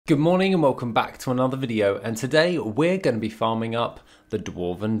Good morning and welcome back to another video, and today we're going to be farming up the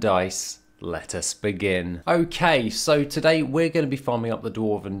Dwarven Dice. Let us begin. Okay, so today we're going to be farming up the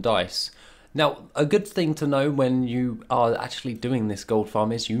Dwarven Dice. Now, a good thing to know when you are actually doing this gold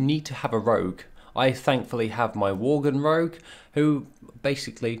farm is you need to have a rogue. I thankfully have my Worgen rogue, who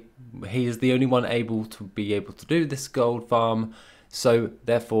basically, he is the only one able to do this gold farm. So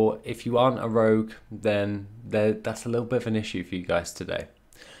therefore, if you aren't a rogue, then that's a little bit of an issue for you guys today.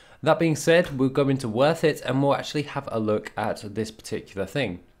 That being said, we'll go into Worth It and we'll actually have a look at this particular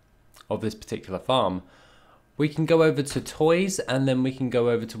thing, of this particular farm. We can go over to Toys and then we can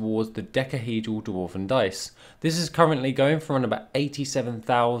go over towards the 𝐆𝐀𝐌𝐄 Dwarven Dice. This is currently going for around about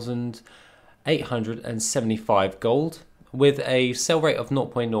 87,875 gold with a sell rate of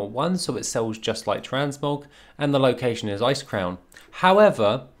 0.01, so it sells just like Transmog, and the location is Icecrown.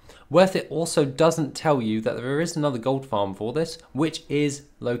 However, Worth It also doesn't tell you that there is another gold farm for this, which is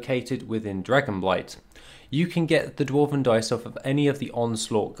located within Draggonflight. You can get the Dwarven Dice off of any of the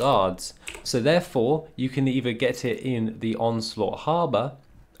Onslaught guards, so therefore you can either get it in the Onslaught Harbour,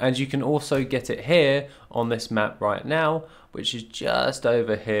 and you can also get it here on this map right now, which is just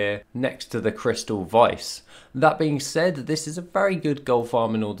over here next to the Crystal Vice. That being said, this is a very good gold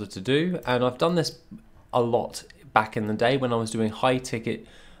farm in order to do, and I've done this a lot back in the day when I was doing high ticket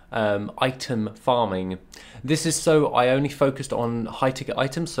item farming. This is so I only focused on high ticket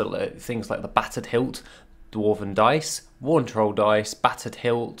items, so things like the Battered Hilt, Dwarven Dice, Worn Troll Dice, Battered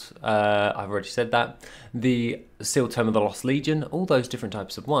Hilt, I've already said that, the Sealed Tome of the Lost Legion, all those different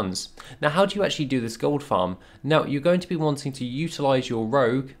types of ones. Now, how do you actually do this gold farm? Now, you're going to be wanting to utilise your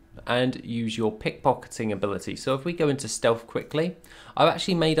rogue and use your pickpocketing ability. So if we go into stealth quickly, I've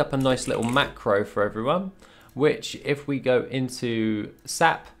actually made up a nice little macro for everyone, which if we go into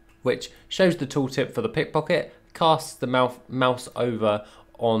SAP, which shows the tooltip for the pickpocket, casts the mouse over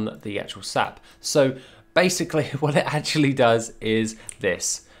on the actual SAP. So basically what it actually does is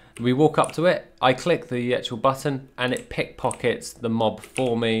this. We walk up to it, I click the actual button, and it pickpockets the mob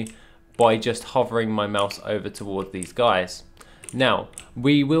for me by just hovering my mouse over towards these guys. Now,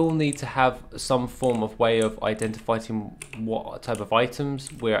 we will need to have some form of way of identifying what type of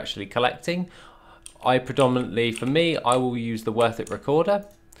items we're actually collecting. I predominantly, for me, I will use the Worth It recorder.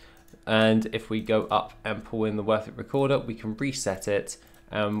 And if we go up and pull in the Worth It recorder, we can reset it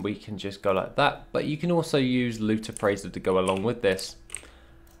and we can just go like that. But you can also use Loot Appraiser to go along with this.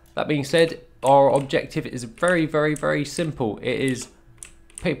 That being said, our objective is very, very, very simple. It is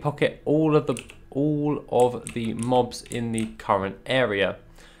pickpocket all of the mobs in the current area.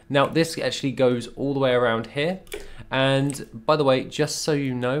 Now, this actually goes all the way around here. And by the way, just so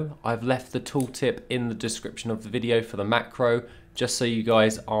you know, I've left the tooltip in the description of the video for the macro, just so you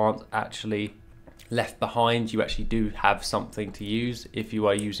guys aren't actually left behind. You actually do have something to use if you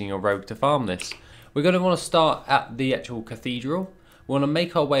are using a rogue to farm this. We're going to want to start at the actual cathedral. We want to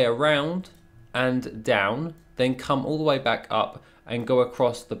make our way around and down, then come all the way back up and go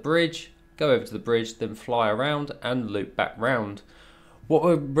across the bridge, go over to the bridge, then fly around and loop back round. What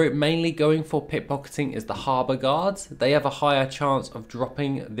we're mainly going for pickpocketing is the harbour guards. They have a higher chance of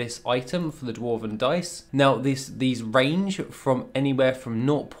dropping this item for the Dwarven Dice. Now, these range from anywhere from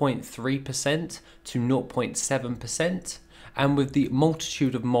 0.3% to 0.7%. And with the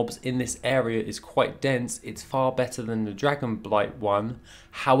multitude of mobs in this area is quite dense, it's far better than the Draggonflight one.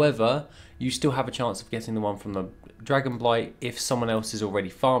 However, you still have a chance of getting the one from the Draggonflight if someone else is already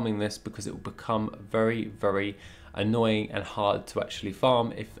farming this, because it will become very, very annoying and hard to actually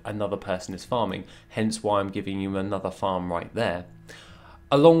farm if another person is farming, hence why I'm giving you another farm right there.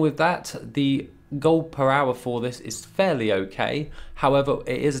 Along with that, the gold per hour for this is fairly okay. However,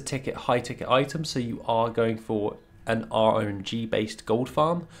 it is a high ticket item, so you are going for an RNG based gold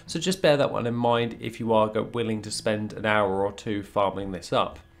farm, so just bear that one in mind if you are willing to spend an hour or two farming this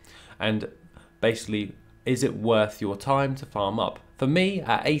up. And basically, is it worth your time to farm up? For me,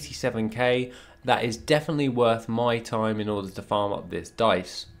 at 87k, that is definitely worth my time in order to farm up this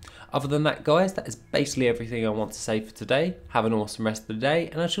dice. Other than that, guys, that is basically everything I want to say for today. Have an awesome rest of the day,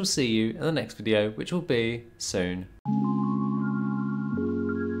 and I shall see you in the next video, which will be soon.